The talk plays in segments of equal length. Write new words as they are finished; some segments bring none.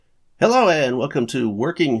Hello and welcome to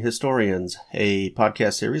Working Historians, a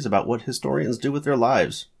podcast series about what historians do with their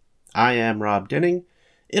lives. I am Rob Denning,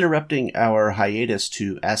 interrupting our hiatus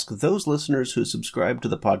to ask those listeners who subscribe to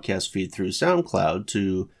the podcast feed through SoundCloud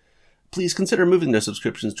to please consider moving their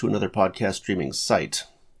subscriptions to another podcast streaming site.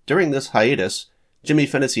 During this hiatus, Jimmy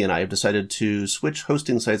Fennessy and I have decided to switch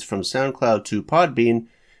hosting sites from SoundCloud to Podbean,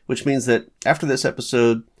 which means that after this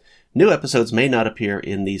episode, new episodes may not appear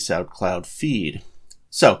in the SoundCloud feed.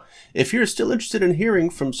 So, if you're still interested in hearing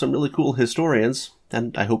from some really cool historians,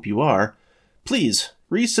 and I hope you are, please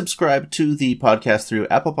resubscribe to the podcast through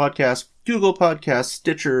Apple Podcasts, Google Podcasts,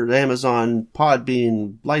 Stitcher, Amazon,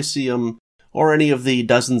 Podbean, Lyceum, or any of the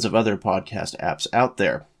dozens of other podcast apps out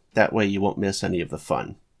there. That way you won't miss any of the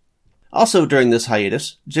fun. Also, during this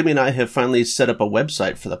hiatus, Jimmy and I have finally set up a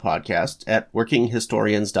website for the podcast at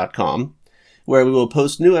workinghistorians.com, where we will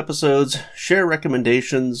post new episodes, share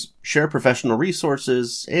recommendations, share professional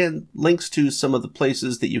resources, and links to some of the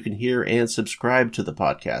places that you can hear and subscribe to the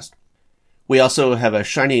podcast. We also have a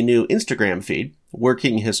shiny new Instagram feed,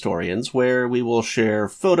 Working Historians, where we will share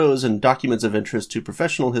photos and documents of interest to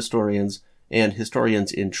professional historians and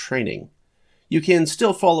historians in training. You can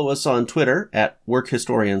still follow us on Twitter at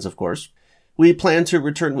WorkHistorians, of course. We plan to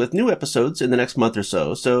return with new episodes in the next month or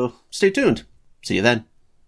so stay tuned. See you then.